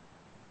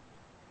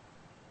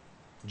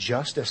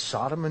 Just as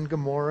Sodom and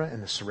Gomorrah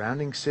and the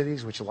surrounding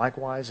cities, which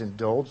likewise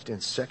indulged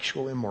in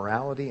sexual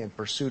immorality and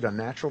pursued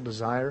unnatural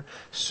desire,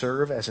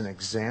 serve as an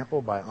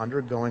example by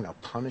undergoing a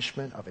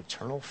punishment of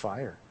eternal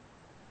fire.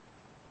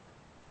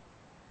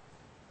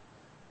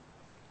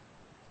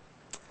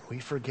 We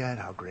forget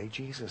how great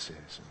Jesus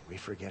is, and we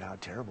forget how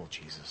terrible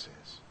Jesus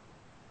is.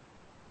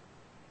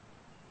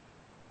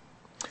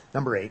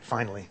 Number 8,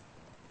 finally,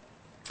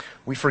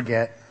 we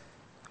forget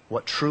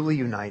what truly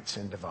unites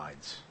and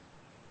divides.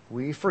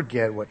 We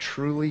forget what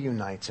truly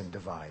unites and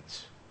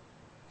divides.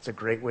 It's a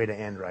great way to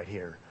end right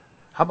here.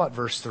 How about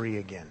verse 3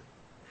 again?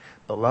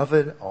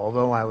 Beloved,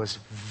 although I was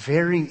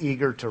very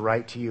eager to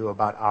write to you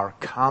about our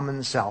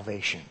common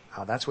salvation.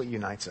 Now, that's what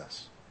unites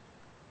us.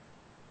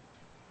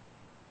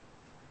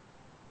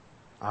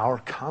 Our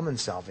common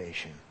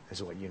salvation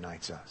is what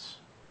unites us.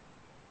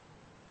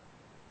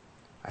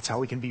 That's how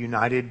we can be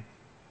united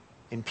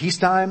in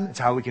peacetime. It's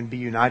how we can be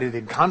united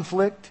in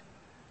conflict.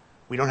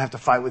 We don't have to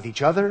fight with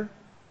each other.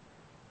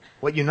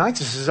 What unites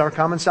us is our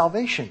common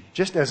salvation.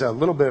 Just as a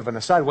little bit of an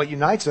aside, what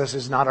unites us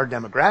is not our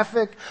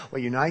demographic.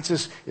 What unites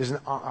us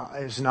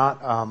is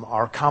not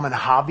our common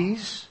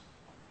hobbies,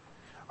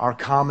 our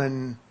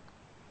common,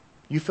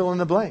 you fill in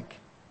the blank.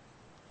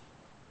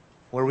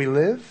 Where we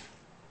live.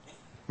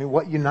 I mean,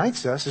 what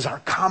unites us is our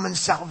common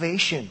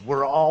salvation.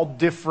 We're all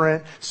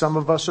different. Some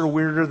of us are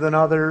weirder than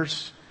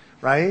others,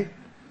 right?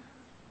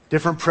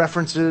 Different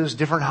preferences,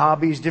 different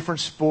hobbies, different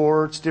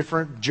sports,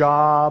 different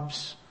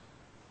jobs,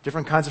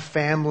 different kinds of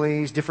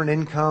families, different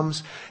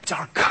incomes. It's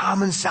our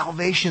common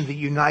salvation that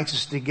unites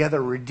us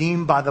together,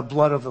 redeemed by the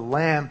blood of the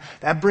Lamb.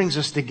 That brings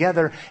us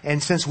together.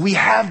 And since we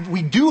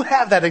do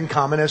have that in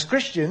common as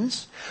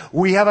Christians,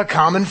 we have a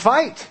common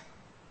fight.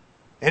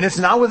 And it's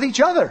not with each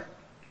other.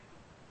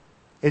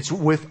 It's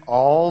with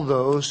all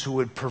those who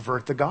would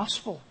pervert the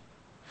gospel.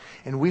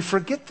 And we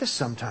forget this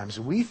sometimes.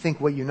 We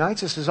think what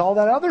unites us is all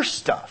that other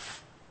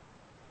stuff.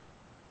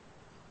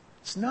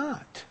 It's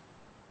not.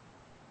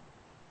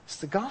 It's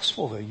the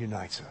gospel that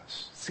unites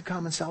us. It's the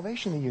common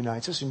salvation that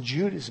unites us. And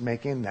Jude is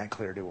making that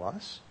clear to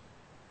us.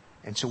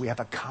 And so we have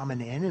a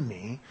common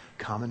enemy,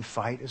 common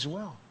fight as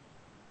well.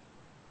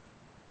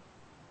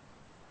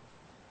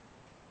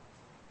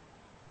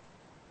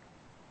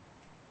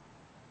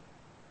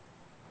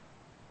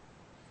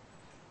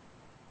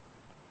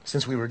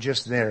 Since we were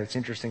just there, it's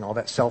interesting, all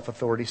that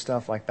self-authority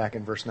stuff, like back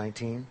in verse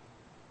 19.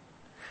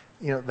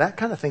 You know, that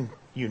kind of thing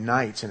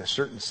unites in a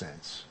certain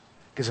sense.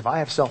 Because if I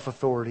have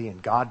self-authority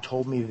and God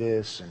told me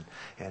this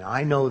and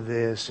I know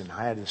this and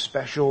I had this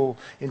special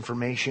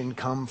information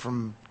come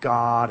from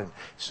God, and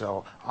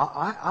so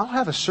I'll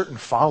have a certain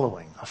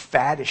following, a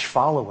faddish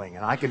following,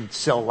 and I can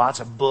sell lots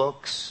of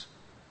books.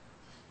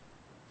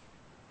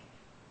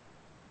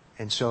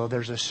 And so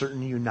there's a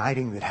certain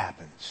uniting that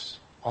happens.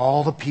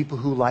 All the people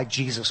who like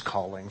Jesus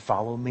calling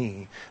follow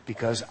me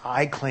because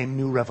I claim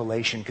new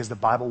revelation because the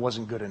Bible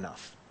wasn't good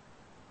enough.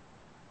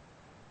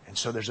 And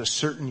so there's a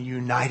certain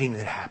uniting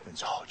that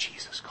happens. Oh,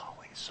 Jesus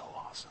calling is so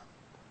awesome.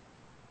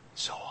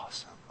 So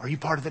awesome. Are you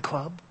part of the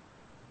club?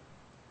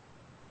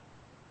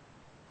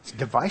 It's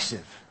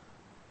divisive.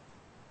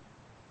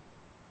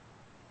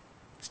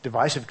 It's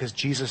divisive because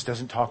Jesus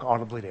doesn't talk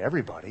audibly to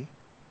everybody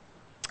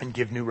and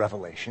give new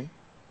revelation.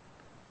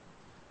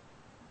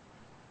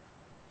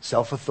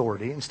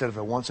 Self-authority instead of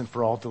a once and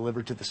for all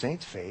delivered to the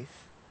saints'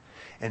 faith.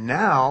 And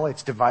now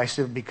it's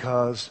divisive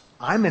because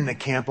I'm in the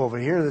camp over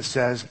here that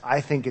says,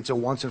 I think it's a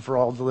once and for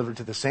all delivered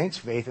to the saints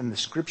faith, and the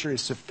scripture is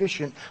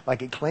sufficient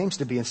like it claims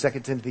to be in 2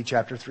 Timothy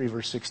chapter 3,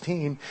 verse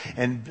 16,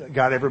 and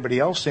got everybody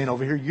else saying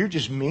over here, you're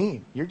just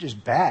mean, you're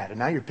just bad, and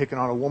now you're picking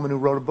on a woman who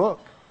wrote a book.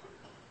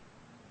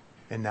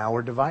 And now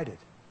we're divided.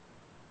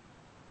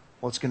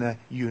 What's going to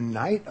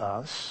unite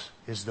us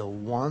is the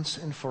once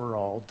and for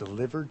all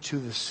delivered to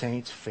the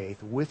saints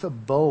faith with a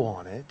bow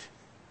on it,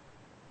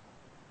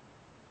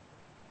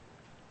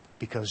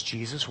 because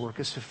Jesus' work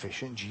is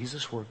sufficient,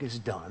 Jesus' work is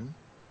done,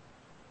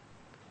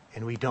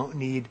 and we don't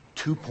need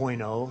 2.0,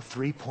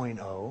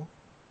 3.0.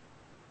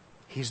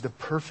 He's the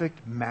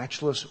perfect,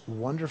 matchless,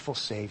 wonderful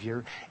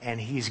Savior,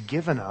 and He's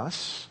given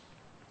us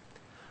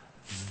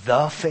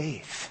the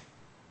faith.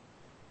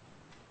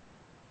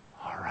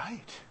 All right.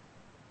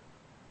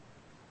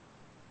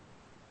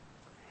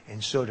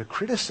 And so to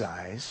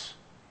criticize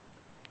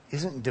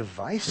isn't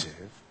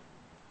divisive.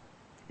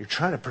 You're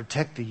trying to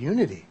protect the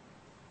unity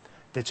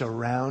that's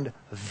around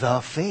the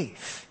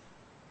faith.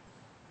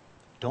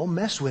 Don't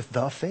mess with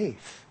the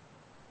faith.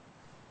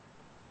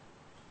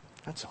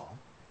 That's all.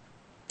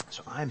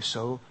 So I'm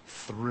so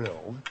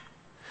thrilled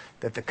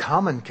that the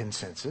common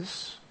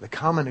consensus, the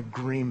common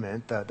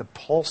agreement, the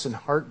pulse and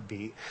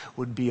heartbeat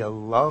would be a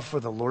love for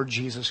the Lord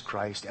Jesus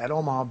Christ at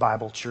Omaha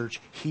Bible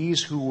Church.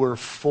 He's who we're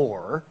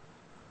for.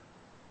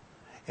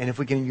 And if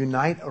we can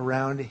unite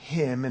around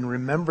Him and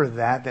remember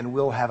that, then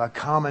we'll have a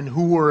common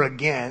who we're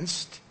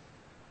against.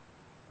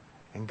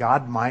 And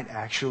God might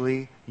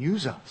actually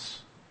use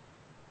us.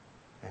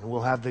 And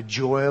we'll have the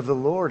joy of the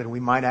Lord. And we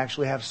might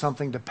actually have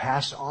something to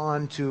pass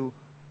on to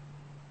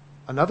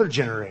another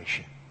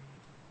generation,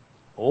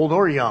 old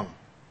or young,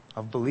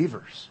 of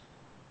believers.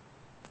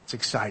 It's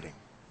exciting.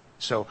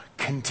 So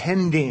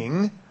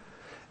contending,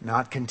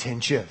 not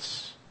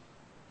contentious.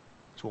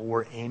 That's what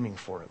we're aiming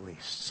for, at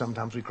least.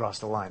 Sometimes we cross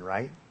the line,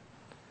 right?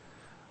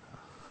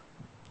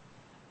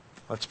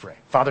 Let's pray.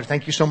 Father,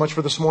 thank you so much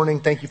for this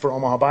morning. Thank you for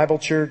Omaha Bible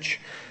Church.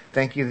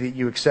 Thank you that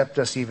you accept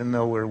us even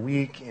though we're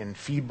weak and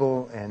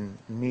feeble and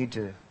need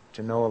to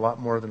know a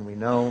lot more than we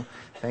know.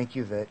 Thank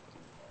you that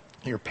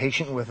you're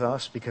patient with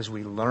us because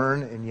we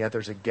learn, and yet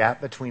there's a gap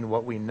between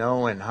what we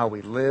know and how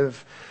we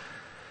live.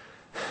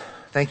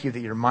 Thank you that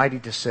you're mighty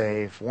to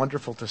save,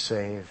 wonderful to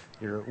save.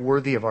 You're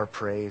worthy of our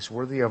praise,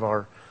 worthy of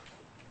our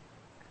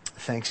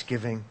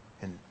thanksgiving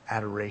and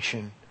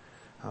adoration.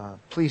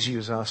 Please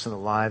use us in the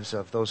lives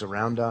of those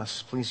around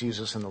us. Please use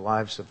us in the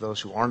lives of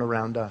those who aren't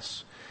around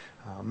us.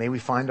 May we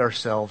find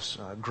ourselves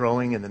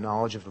growing in the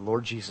knowledge of the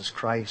Lord Jesus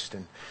Christ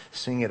and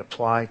seeing it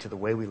apply to the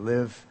way we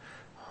live.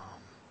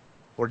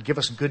 Lord, give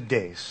us good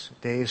days,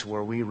 days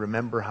where we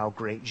remember how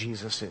great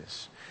Jesus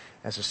is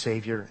as a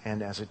Savior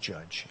and as a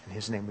Judge. In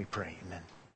His name we pray, amen.